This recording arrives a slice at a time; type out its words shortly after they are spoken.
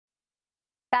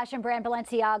Fashion brand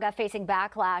Balenciaga facing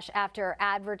backlash after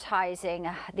advertising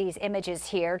these images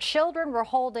here. Children were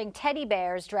holding teddy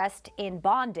bears dressed in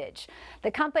bondage.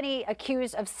 The company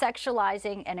accused of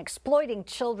sexualizing and exploiting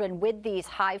children with these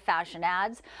high fashion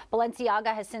ads.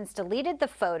 Balenciaga has since deleted the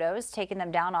photos, taken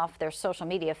them down off their social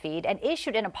media feed, and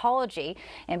issued an apology.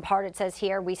 In part, it says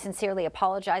here, "We sincerely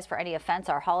apologize for any offense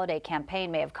our holiday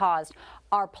campaign may have caused.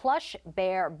 Our plush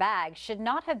bear bag should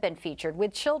not have been featured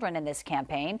with children in this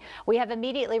campaign. We have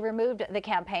immediately removed the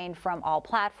campaign from all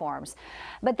platforms."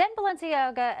 But then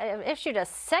Balenciaga issued a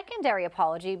secondary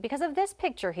apology because of this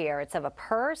picture here. It's of a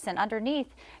purse, and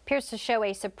underneath appears to show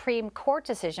a Supreme Court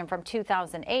decision from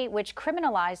 2008, which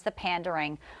criminalized the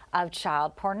pandering of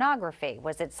child pornography.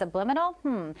 Was it subliminal?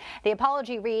 The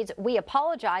apology reads, "We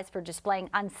apologize for displaying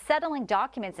unsettling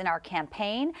documents in our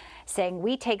campaign, saying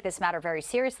we take this matter very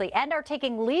seriously and are taking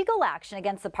legal action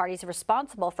against the parties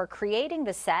responsible for creating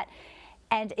the set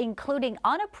and including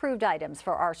unapproved items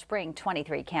for our Spring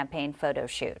 23 campaign photo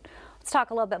shoot." Let's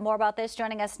talk a little bit more about this.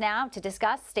 Joining us now to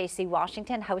discuss, Stacey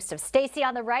Washington, host of Stacey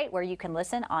on the Right, where you can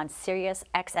listen on Sirius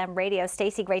XM Radio.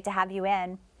 Stacey, great to have you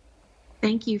in.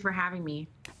 Thank you for having me.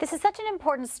 This is such an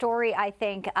important story, I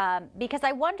think, because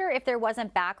I wonder if there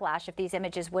wasn't backlash if these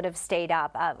images would have stayed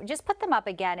up. Just put them up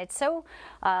again. It's so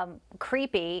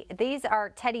creepy. These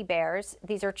are teddy bears.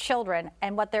 These are children,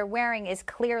 and what they're wearing is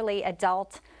clearly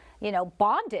adult,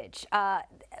 bondage.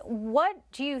 What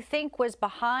do you think was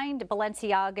behind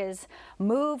Balenciaga's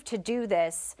move to do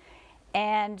this?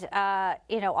 And,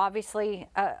 obviously,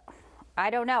 I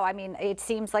don't know. I mean, it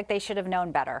seems like they should have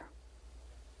known better.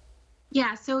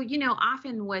 Yeah, so,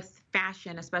 often with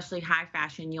fashion, especially high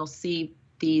fashion, you'll see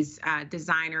these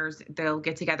designers, they'll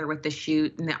get together with the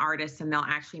shoot and the artists, and they'll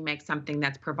actually make something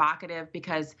that's provocative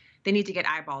because they need to get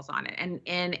eyeballs on it. And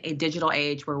in a digital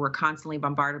age where we're constantly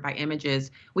bombarded by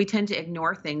images, we tend to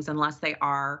ignore things unless they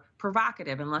are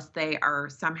provocative, unless they are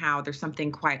somehow, there's something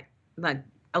quite like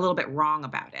a little bit wrong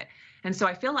about it. And so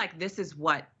I feel like this is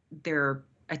what they're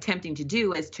attempting to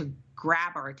do, is to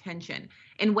grab our attention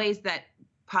in ways that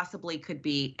possibly could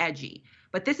be edgy.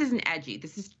 But this isn't edgy.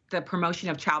 This is the promotion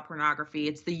of child pornography.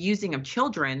 It's the using of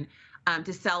children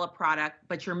to sell a product,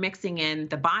 but you're mixing in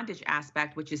the bondage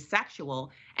aspect, which is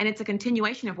sexual. And it's a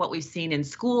continuation of what we've seen in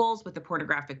schools with the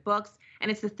pornographic books.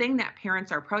 And it's the thing that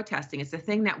parents are protesting. It's the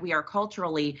thing that we are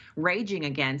culturally raging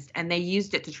against. And they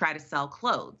used it to try to sell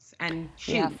clothes and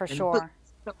shoes. Yeah, for sure.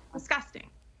 So disgusting.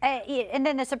 And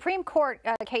then the Supreme Court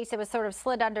case, it was sort of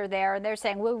slid under there, and they're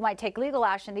saying, well, we might take legal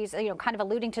action. These, kind of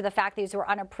alluding to the fact these were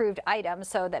unapproved items,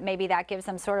 so that maybe that gives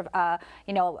them sort of,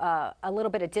 a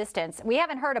little bit of distance. We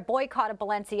haven't heard a boycott of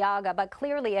Balenciaga, but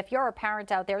clearly, if you're a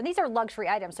parent out there, and these are luxury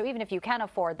items, so even if you can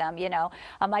afford them,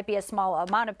 might be a small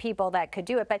amount of people that could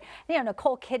do it. But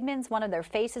Nicole Kidman's one of their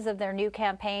faces of their new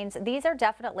campaigns. These are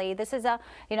definitely, this is a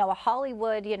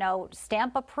Hollywood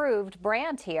stamp approved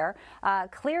brand here.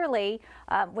 Clearly.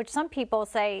 Which some people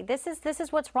say this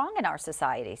is what's wrong in our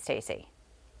society, Stacey.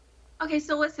 Okay,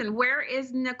 so listen, where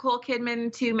is Nicole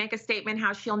Kidman to make a statement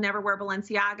how she'll never wear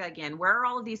Balenciaga again? Where are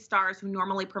all of these stars who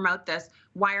normally promote this?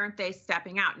 Why aren't they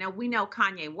stepping out? Now, we know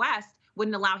Kanye West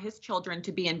wouldn't allow his children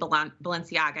to be in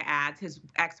Balenciaga ads. His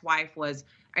ex-wife was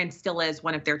and still is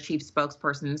one of their chief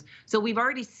spokespersons. So we've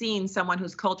already seen someone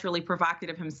who's culturally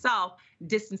provocative himself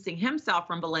distancing himself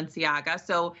from Balenciaga.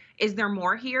 So is there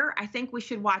more here? I think we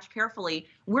should watch carefully.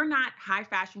 We're not high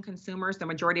fashion consumers, the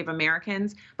majority of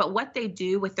Americans, but what they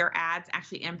do with their ads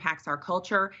actually impacts our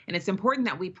culture. And it's important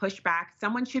that we push back.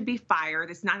 Someone should be fired.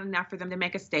 It's not enough for them to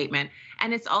make a statement.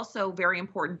 And it's also very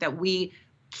important that we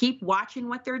keep watching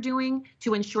what they're doing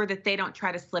to ensure that they don't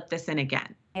try to slip this in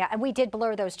again. Yeah, and we did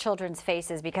blur those children's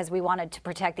faces because we wanted to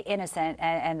protect the innocent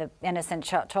and the innocent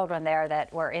children there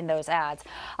that were in those ads.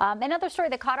 Another story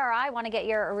that caught our eye, I want to get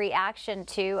your reaction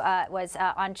to, was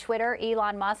on Twitter.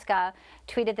 Elon Musk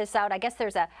tweeted this out. I guess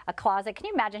there's a closet. Can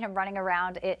you imagine him running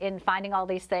around in finding all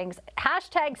these things?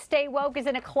 Hashtag Stay Woke is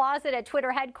in a closet at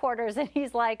Twitter headquarters, and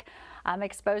he's like, I'm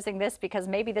exposing this because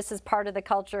maybe this is part of the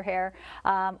culture here.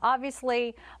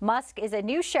 Obviously, Musk is a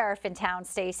new sheriff in town,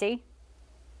 Stacey.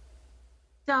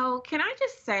 So can I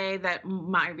just say that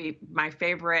my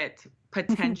favorite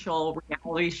potential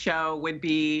reality show would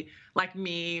be like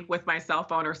me with my cell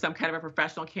phone or some kind of a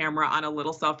professional camera on a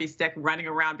little selfie stick running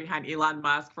around behind Elon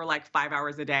Musk for like 5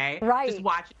 hours a day. Right. Just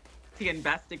watching he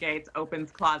investigates,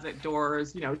 opens closet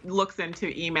doors, looks into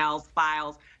emails,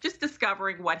 files, just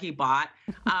discovering what he bought.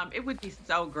 It would be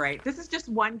so great. This is just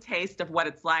one taste of what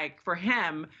it's like for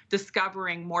him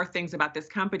discovering more things about this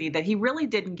company that he really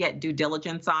didn't get due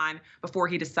diligence on before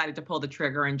he decided to pull the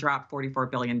trigger and drop $44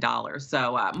 billion.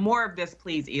 So more of this,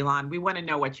 please, Elon. We want to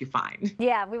know what you find.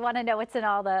 Yeah, we want to know what's in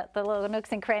all the little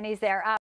nooks and crannies there.